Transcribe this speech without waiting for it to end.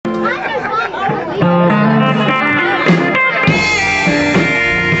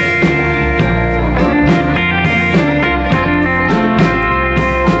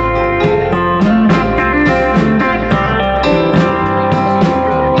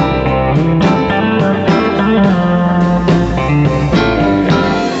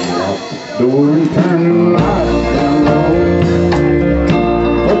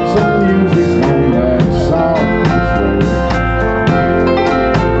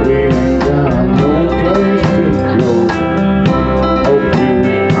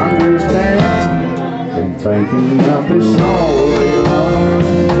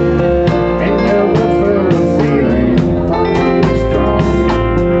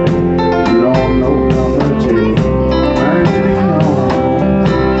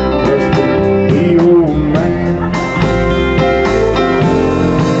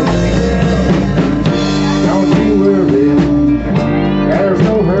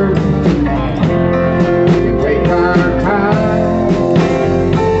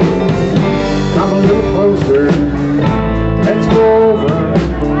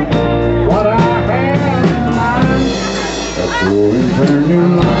turn your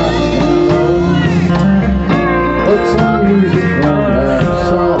lights down low. Put some music on that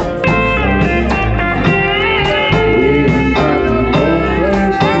song. We ain't got no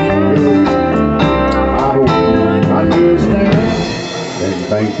place to go. I hope you understand that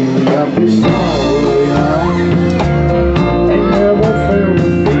thinking about this song. Ain't never felt a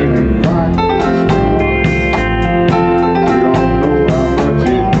feeling like this before. You don't know how much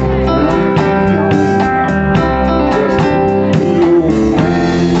it turns me on. Just to be your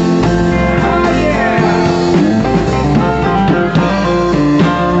man. Oh yeah.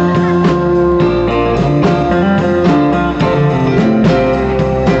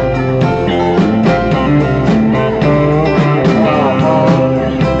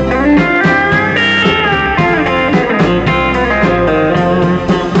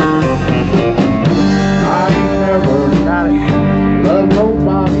 Love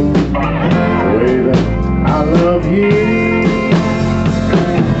nobody the way that I love you.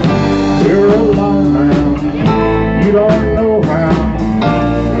 You're alone now, you don't know how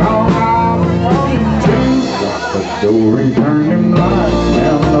long I want to. Lock the door and turn them lights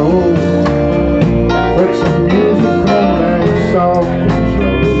down low. Put some music on that soft and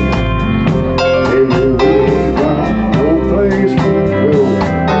slow. Baby, we ain't got no place to go.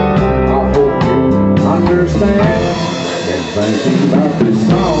 I hope you understand. Thinking about this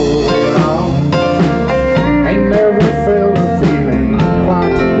all along. Ain't never felt a feeling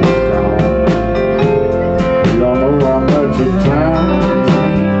quite this strong. You don't know how much it turns me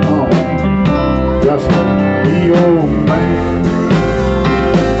on. Just to be your man.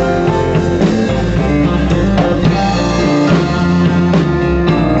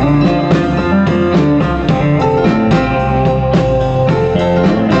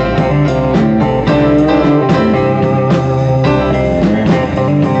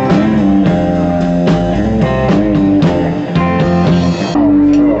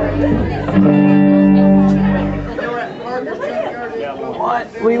 What?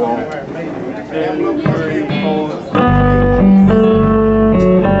 We won't.